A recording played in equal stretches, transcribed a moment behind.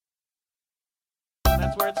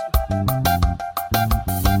That's where it's...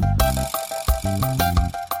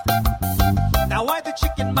 Now why the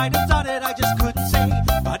chicken might have done it, I just couldn't say.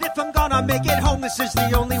 But if I'm gonna make it home, this is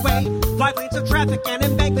the only way. 5 lanes of traffic, an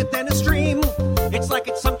embankment, then a stream. It's like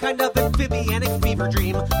it's some kind of amphibianic fever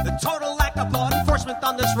dream. The total lack of law enforcement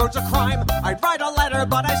on this road's a crime. I'd write a letter,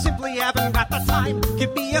 but I simply haven't got the time.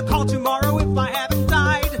 Give me a call tomorrow if I haven't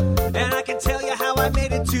died, and I can tell you how I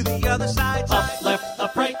made it to the other side. Up, left,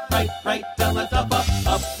 up, right, down, left, up,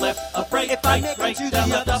 left, up, right, if I make it to the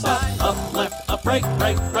other side. Up, left, up, right,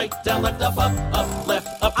 down, left, up, left,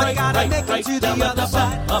 up, right, I gotta make it to the other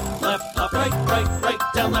side. Up, left, up, right,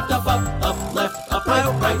 down, left, up, left, up, I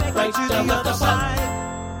hope I make right, it to down, the left, other up, side.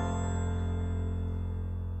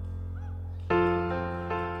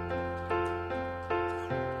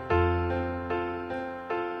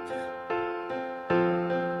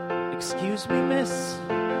 Excuse me, miss,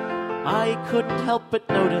 I couldn't help but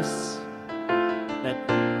notice that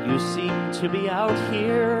you seem to be out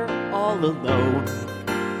here all alone.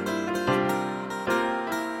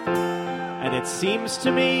 And it seems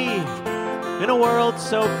to me, in a world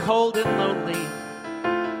so cold and lonely,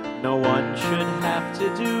 no one should have to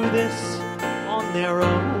do this on their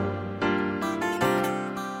own.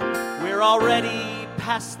 We're already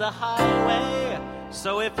past the highway,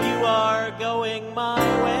 so if you are going my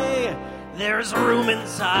way, there's room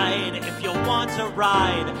inside if you want to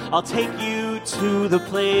ride. I'll take you to the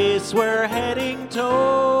place we're heading toward.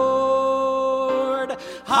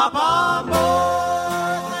 Hop on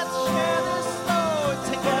board, let's share this load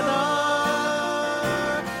together.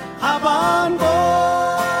 Hop on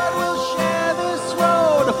board, we'll share this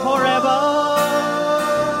road forever.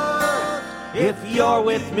 If you're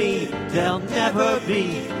with me, there'll never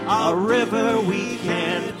be a river we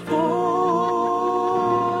can't ford.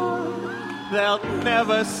 They'll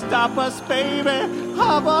never stop us, baby.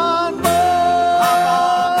 Hop on board. Hop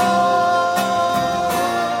on board.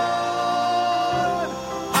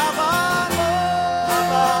 Hop on board.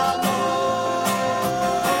 Hop on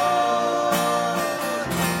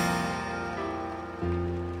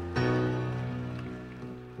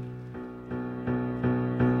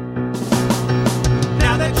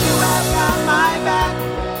Now that you have got my back,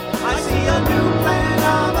 I see a new plan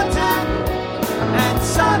of attack. And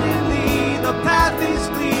suddenly the path is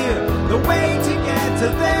clear, the way to get to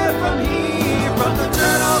there from here. From the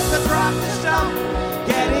turtle to drop the stump,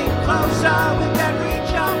 getting closer with every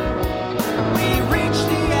jump. We reach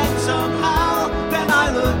the end somehow, then I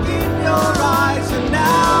look in your eyes, and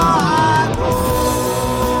now I'm home.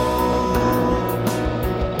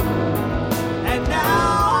 And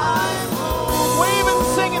now I'm home. Wave and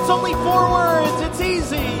sing, it's only 4 words, it's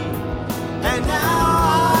easy.